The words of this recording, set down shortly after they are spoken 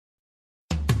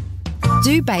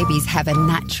Do babies have a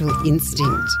natural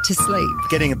instinct to sleep?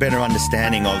 Getting a better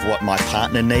understanding of what my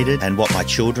partner needed and what my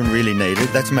children really needed,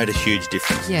 that's made a huge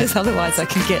difference. Yeah. Because otherwise I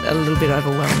can get a little bit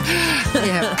overwhelmed.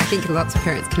 Yeah, I think lots of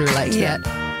parents can relate to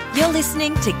that. You're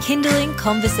listening to Kindling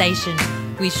Conversation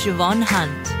with Siobhan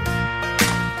Hunt.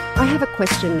 I have a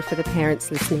question for the parents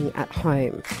listening at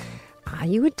home. Are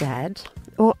you a dad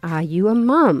or are you a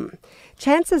mum?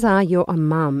 Chances are you're a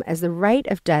mum, as the rate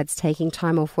of dads taking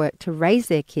time off work to raise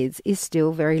their kids is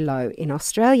still very low in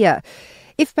Australia.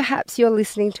 If perhaps you're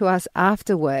listening to us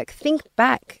after work, think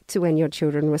back to when your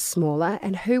children were smaller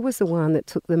and who was the one that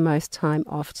took the most time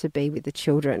off to be with the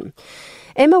children.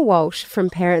 Emma Walsh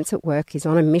from Parents at Work is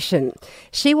on a mission.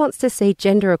 She wants to see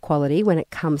gender equality when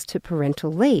it comes to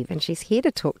parental leave, and she's here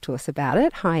to talk to us about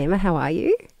it. Hi Emma, how are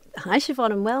you? Hi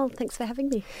Siobhan, I'm well. Thanks for having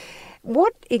me.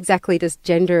 What exactly does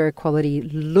gender equality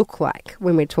look like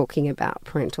when we're talking about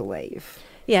parental leave?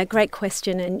 Yeah, great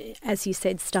question. And as you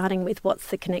said, starting with what's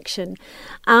the connection?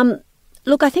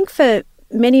 Look, I think for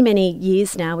many, many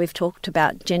years now we've talked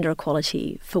about gender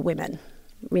equality for women,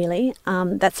 really.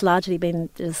 That's largely been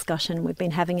the discussion we've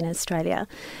been having in Australia.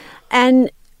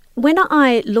 And when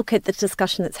I look at the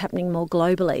discussion that's happening more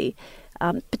globally,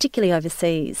 particularly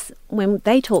overseas, when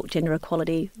they talk gender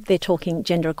equality, they're talking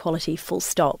gender equality full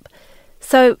stop.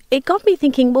 So it got me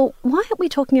thinking, well, why aren't we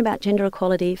talking about gender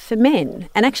equality for men?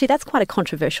 And actually that's quite a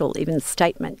controversial even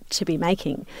statement to be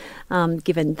making,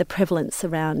 given the prevalence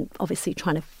around obviously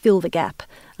trying to fill the gap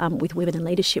with women in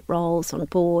leadership roles, on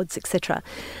boards, etc.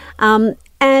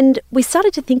 And we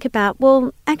started to think about,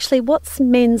 well, actually what's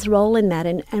men's role in that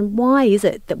and why is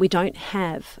it that we don't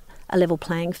have a level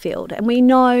playing field? And we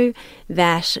know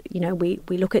that, we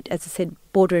look at, as I said,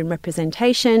 boardroom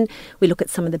representation, we look at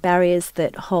some of the barriers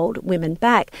that hold women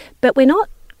back, but we're not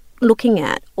looking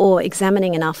at or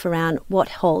examining enough around what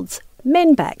holds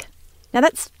men back. Now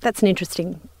that's an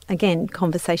interesting, again,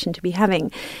 conversation to be having.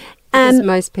 Because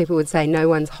most people would say no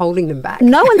one's holding them back.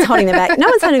 No one's holding them back. No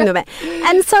one's holding them back.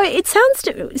 And so it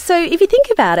sounds so if you think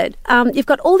about it, you've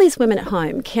got all these women at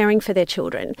home caring for their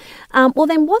children. Well,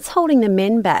 then what's holding the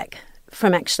men back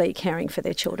from actually caring for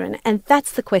their children? And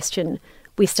that's the question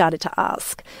we started to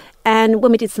ask. And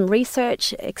when we did some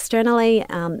research externally,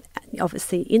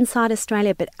 obviously inside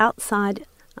Australia, but outside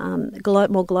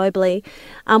more globally,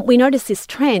 we noticed this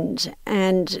trend.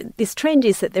 And this trend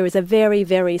is that there is a very,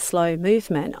 very slow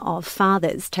movement of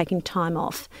fathers taking time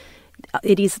off.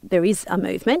 There is a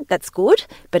movement, that's good,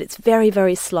 but it's very,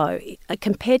 very slow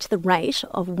compared to the rate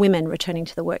of women returning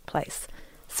to the workplace.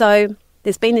 So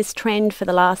there's been this trend for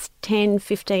the last 10,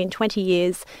 15, 20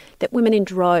 years that women in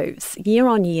droves, year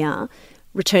on year,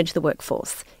 return to the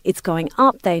workforce. It's going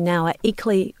up. They now are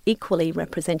equally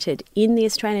represented in the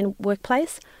Australian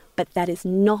workplace, but that is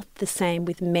not the same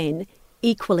with men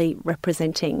equally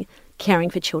representing caring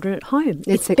for children at home.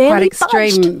 It's quite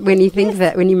extreme budged. When you think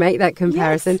that, when you make that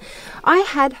comparison. Yes. I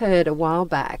had heard a while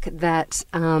back that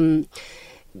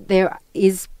there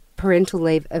is parental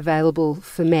leave available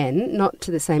for men, not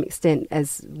to the same extent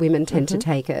as women tend to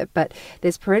take it, but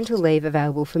there's parental leave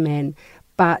available for men,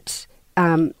 but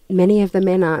many of the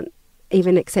men aren't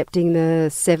even accepting the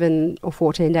 7 or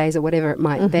 14 days or whatever it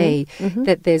might be,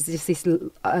 that there's just this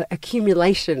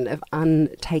accumulation of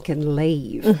untaken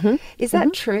leave. Is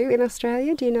that true in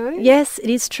Australia? Do you know? Yes, it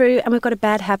is true. And we've got a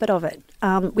bad habit of it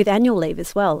with annual leave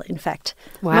as well, in fact.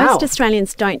 Wow. Most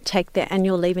Australians don't take their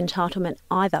annual leave entitlement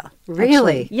either.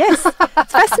 Really? Actually. Yes.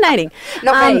 It's fascinating.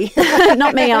 Not me.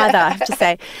 Not me either, I have to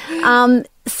say.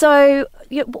 So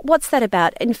what's that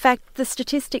about? In fact, the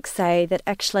statistics say that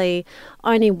actually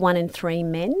only 1 in 3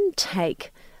 men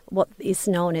take what is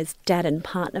known as dad and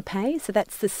partner pay. So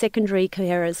that's the secondary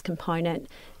carers component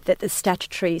that the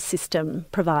statutory system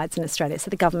provides in Australia, so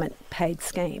the government paid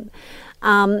scheme.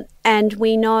 And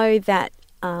we know that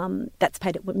that's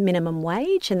paid at minimum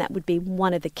wage, and that would be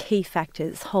one of the key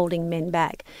factors holding men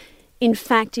back. In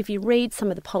fact, if you read some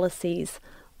of the policies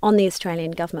on the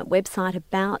Australian government website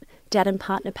about dad and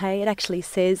partner pay, it actually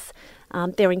says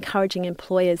they're encouraging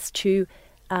employers to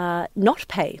not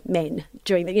pay men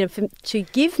during to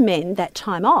give men that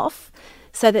time off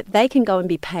so that they can go and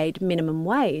be paid minimum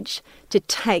wage to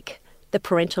take the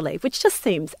parental leave, which just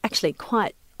seems actually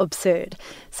quite absurd.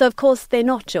 So, of course, they're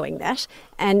not doing that,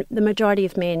 and the majority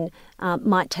of men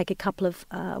might take a couple of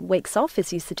weeks off,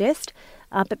 as you suggest,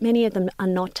 but many of them are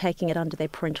not taking it under their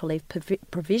parental leave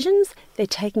provisions. They're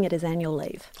taking it as annual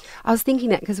leave. I was thinking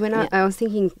that because when I was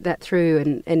thinking that through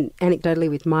and anecdotally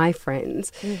with my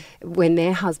friends, when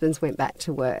their husbands went back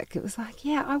to work, it was like,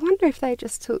 I wonder if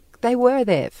they were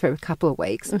there for a couple of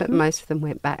weeks, but most of them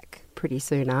went back pretty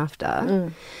soon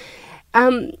after.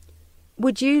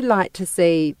 would you like to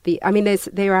see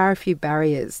there are a few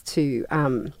barriers to,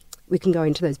 we can go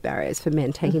into those barriers for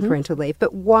men taking parental leave,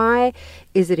 but why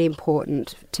is it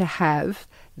important to have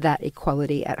that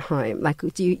equality at home? Like,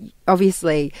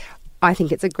 obviously, I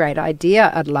think it's a great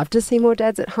idea. I'd love to see more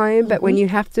dads at home, but when you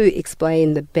have to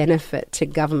explain the benefit to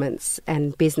governments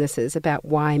and businesses about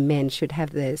why men should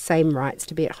have the same rights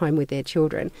to be at home with their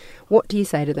children, what do you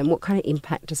say to them? What kind of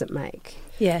impact does it make?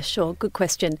 Yeah, sure. Good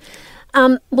question.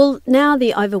 Well, now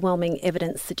the overwhelming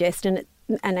evidence suggests, and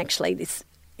actually this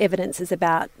evidence is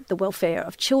about the welfare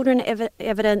of children,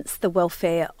 evidence, the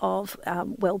welfare of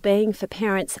well-being for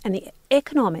parents, and the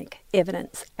economic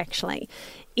evidence actually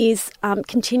is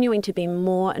continuing to be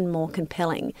more and more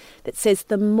compelling, that says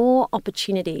the more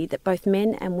opportunity that both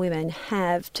men and women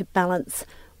have to balance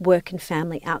work and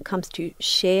family outcomes, to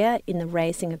share in the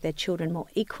raising of their children more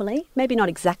equally, maybe not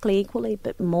exactly equally,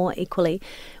 but more equally,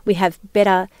 we have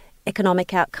better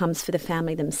economic outcomes for the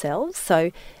family themselves.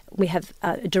 So we have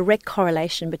a direct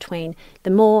correlation between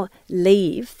the more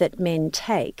leave that men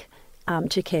take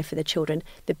to care for the children,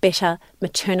 the better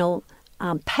maternal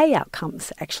pay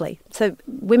outcomes, actually. So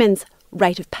women's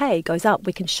rate of pay goes up.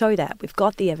 We can show that. We've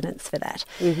got the evidence for that.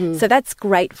 So that's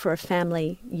great for a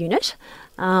family unit.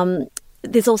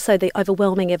 There's also the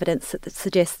overwhelming evidence that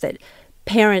suggests that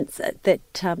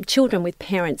children with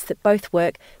parents that both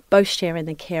work, both share in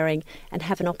the caring and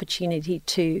have an opportunity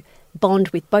to bond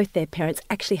with both their parents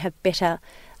actually have better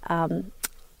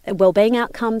well-being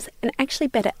outcomes and actually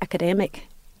better academic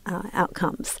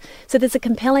outcomes. So there's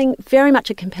very much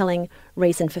a compelling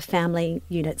reason for family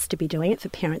units to be doing it, for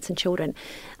parents and children.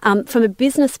 From a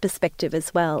business perspective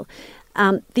as well,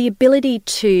 the ability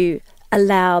to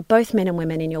allow both men and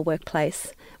women in your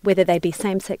workplace, whether they be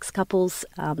same-sex couples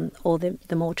or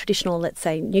the more traditional, let's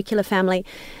say, nuclear family,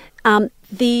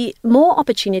 the more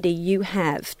opportunity you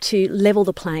have to level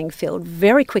the playing field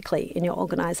very quickly in your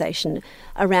organisation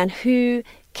around who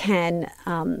can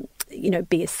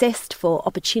be assessed for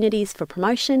opportunities for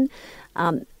promotion.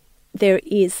 There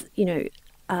is,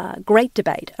 great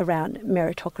debate around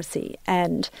meritocracy,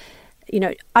 and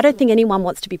I don't think anyone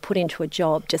wants to be put into a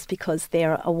job just because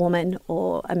they're a woman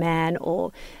or a man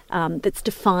or that's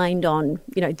defined on,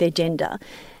 their gender.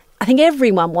 I think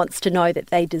everyone wants to know that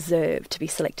they deserve to be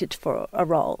selected for a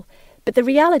role. But the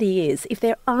reality is, if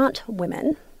there aren't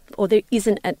women or there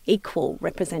isn't an equal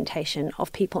representation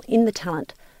of people in the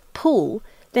talent pool,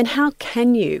 then how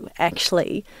can you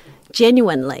actually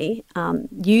genuinely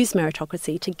use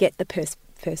meritocracy to get the best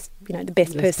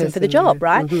person for the job,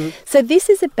 right? So this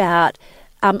is about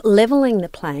levelling the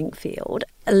playing field,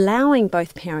 allowing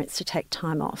both parents to take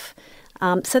time off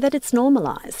so that it's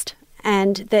normalised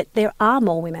and that there are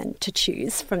more women to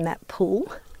choose from that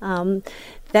pool.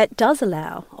 That does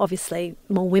allow, obviously,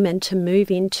 more women to move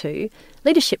into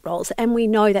leadership roles, and we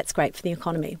know that's great for the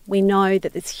economy. We know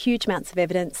that there's huge amounts of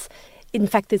evidence. In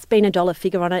fact, there's been a dollar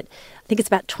figure on it. I think it's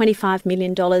about $25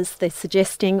 million they're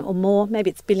suggesting, or more.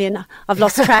 Maybe it's billion. I've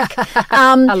lost track.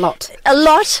 A lot.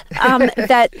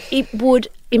 That it would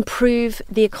improve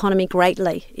the economy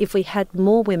greatly if we had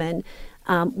more women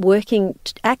working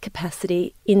at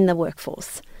capacity in the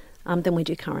workforce than we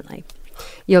do currently.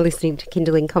 You're listening to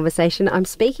Kindling Conversation. I'm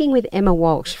speaking with Emma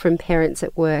Walsh from Parents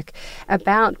at Work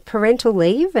about parental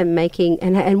leave and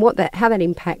how that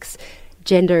impacts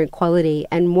gender equality,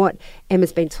 and what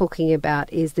Emma's been talking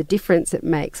about is the difference it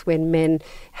makes when men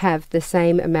have the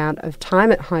same amount of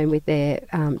time at home with their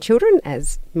children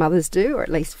as mothers do, or at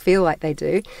least feel like they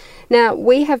do. Now,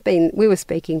 we were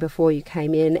speaking before you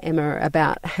came in, Emma,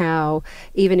 about how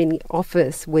even in the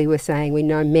office we were saying we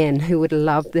know men who would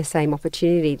love the same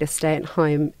opportunity to stay at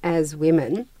home as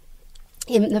women.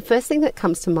 And the first thing that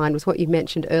comes to mind was what you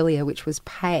mentioned earlier, which was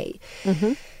pay.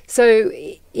 So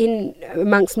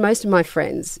amongst most of my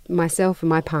friends, myself and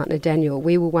my partner Daniel,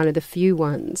 we were one of the few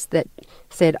ones that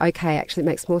said, okay, actually it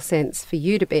makes more sense for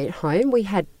you to be at home. We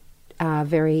had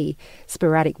very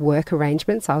sporadic work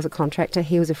arrangements. I was a contractor,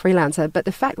 he was a freelancer, but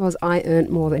the fact was I earned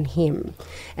more than him.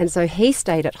 And so he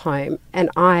stayed at home and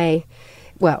I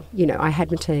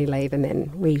had maternity leave and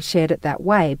then we shared it that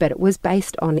way, but it was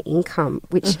based on income,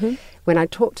 which when I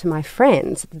talked to my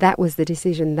friends, that was the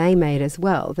decision they made as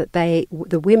well, that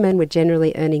the women were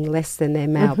generally earning less than their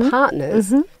male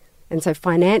partners. And so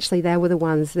financially, they were the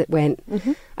ones that went,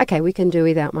 okay, we can do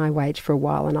without my wage for a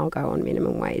while and I'll go on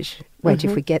minimum wage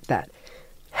if we get that.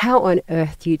 How on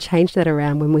earth do you change that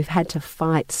around when we've had to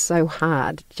fight so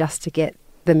hard just to get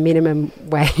the minimum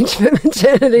wage for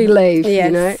maternity leave?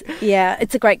 Yes. Yeah,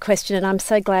 it's a great question and I'm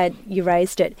so glad you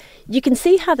raised it. You can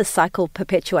see how the cycle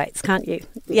perpetuates, can't you?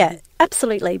 Yeah,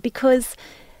 absolutely, because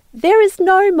there is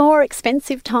no more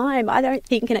expensive time, I don't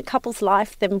think, in a couple's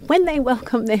life than when they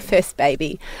welcome their first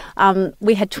baby.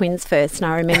 We had twins first,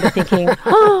 and I remember thinking,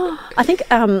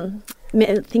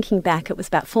 thinking back, it was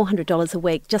about $400 a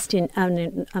week, just in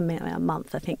a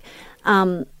month, I think,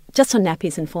 just on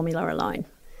nappies and formula alone.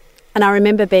 And I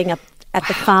remember being up at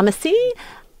the pharmacy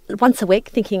once a week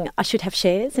thinking I should have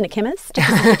shares in a chemist. This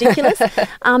is ridiculous.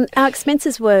 Our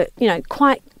expenses were,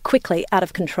 quite quickly out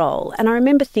of control. And I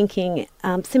remember thinking,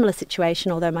 similar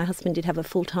situation, although my husband did have a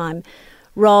full-time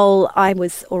role, I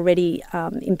was already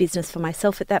in business for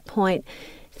myself at that point,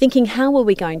 thinking how were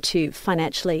we going to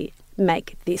financially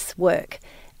make this work?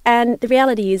 And the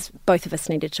reality is both of us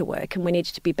needed to work, and we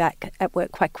needed to be back at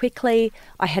work quite quickly.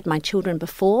 I had my children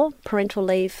before parental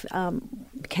leave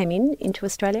came into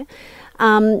Australia.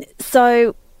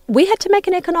 So we had to make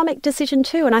an economic decision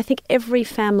too, and I think every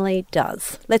family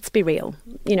does. Let's be real.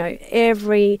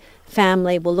 Every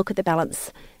family will look at the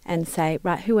balance and say,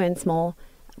 right, who earns more?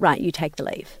 Right, you take the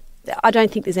leave. I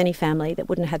don't think there's any family that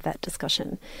wouldn't have that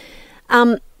discussion.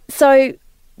 So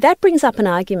that brings up an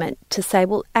argument to say,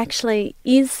 well, actually,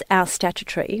 is our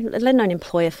statutory, let alone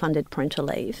employer-funded parental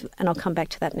leave, and I'll come back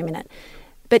to that in a minute,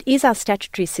 but is our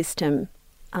statutory system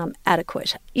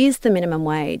adequate? Is the minimum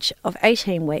wage of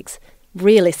 18 weeks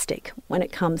realistic when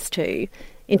it comes to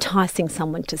enticing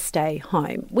someone to stay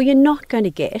home? Well, you're not going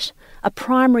to get a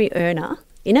primary earner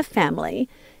in a family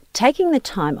taking the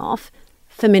time off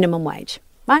for minimum wage.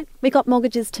 Right? We've got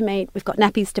mortgages to meet, we've got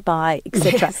nappies to buy,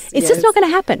 etc. It's just not going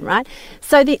to happen, right?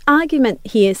 So the argument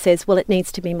here says, well, it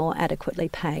needs to be more adequately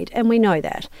paid, and we know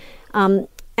that.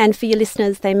 And for your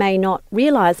listeners, they may not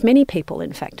realise, many people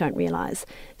in fact don't realise,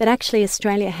 that actually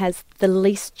Australia has the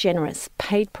least generous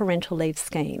paid parental leave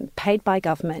scheme paid by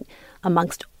government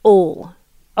amongst all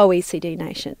OECD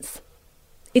nations.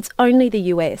 It's only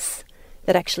the US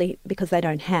that actually, because they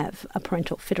don't have a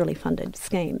parental federally funded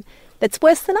scheme, that's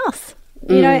worse than us.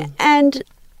 And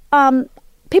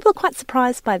people are quite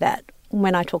surprised by that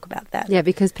when I talk about that. Yeah,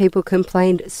 because people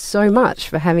complained so much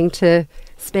for having to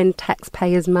spend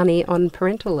taxpayers' money on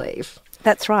parental leave.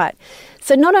 That's right.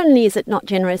 So not only is it not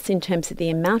generous in terms of the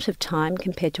amount of time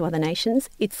compared to other nations,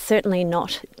 it's certainly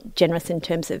not generous in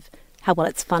terms of how well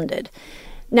it's funded.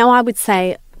 Now, I would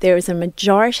say there is a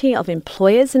majority of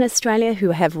employers in Australia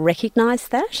who have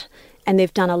recognised that, and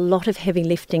they've done a lot of heavy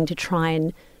lifting to try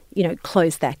and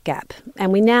close that gap.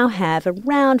 And we now have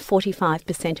around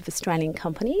 45% of Australian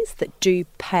companies that do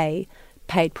pay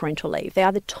paid parental leave. They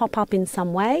either top up in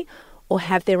some way or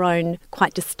have their own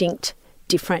quite distinct,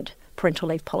 different parental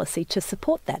leave policy to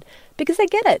support that, because they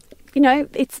get it.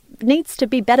 It needs to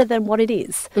be better than what it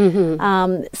is.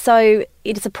 Mm-hmm. So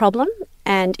it is a problem,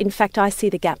 and in fact, I see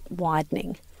the gap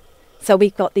widening. So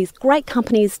we've got these great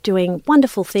companies doing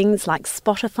wonderful things like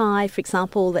Spotify, for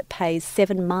example, that pays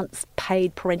 7 months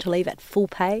paid parental leave at full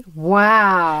pay.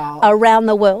 Wow. Around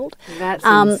the world. That's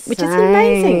insane. Which is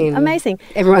amazing.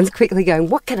 Everyone's quickly going,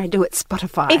 what can I do at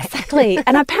Spotify? Exactly.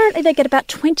 And apparently they get about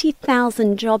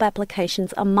 20,000 job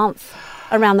applications a month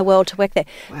around the world to work there.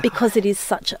 Wow. Because it is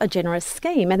such a generous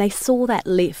scheme, and they saw that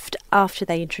lift after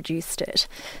they introduced it.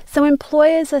 So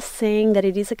employers are seeing that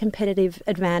it is a competitive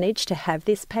advantage to have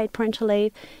this paid parental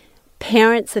leave.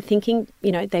 Parents are thinking,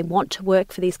 they want to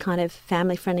work for these kind of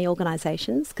family-friendly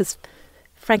organisations, because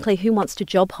frankly, who wants to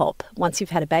job hop once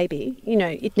you've had a baby?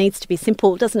 It needs to be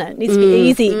simple, doesn't it? It needs to be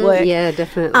easy work. Yeah,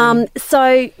 definitely.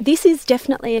 So this is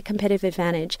definitely a competitive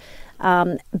advantage.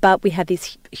 But we have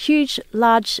these huge,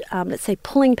 large, let's say,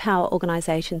 pulling power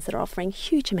organisations that are offering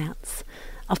huge amounts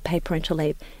of paid parental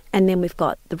leave. And then we've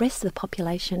got the rest of the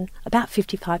population, about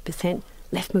 55%,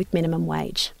 left with minimum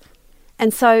wage.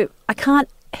 And so I can't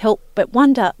help but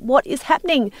wonder what is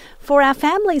happening for our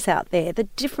families out there, the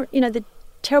different, the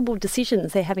terrible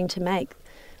decisions they're having to make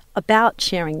about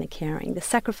sharing the caring, the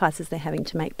sacrifices they're having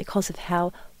to make because of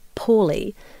how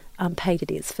poorly paid it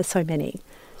is for so many.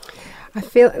 I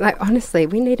feel like, honestly,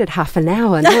 we needed half an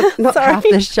hour, not half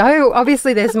the show.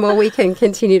 Obviously, there's more we can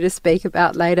continue to speak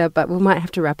about later, but we might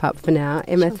have to wrap up for now.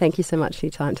 Emma, Thank you so much for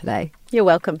your time today. You're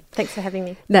welcome. Thanks for having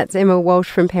me. That's Emma Walsh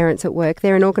from Parents at Work.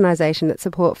 They're an organisation that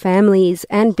support families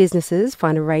and businesses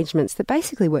find arrangements that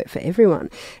basically work for everyone.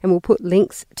 And we'll put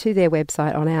links to their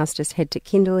website on ours. Just head to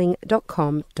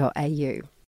kindling.com.au.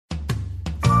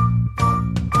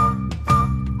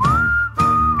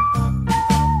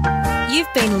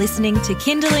 You've been listening to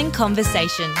Kindling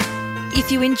Conversation.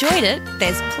 If you enjoyed it,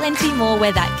 there's plenty more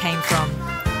where that came from.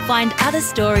 Find other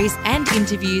stories and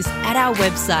interviews at our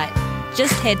website.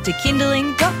 Just head to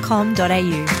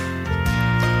kindling.com.au.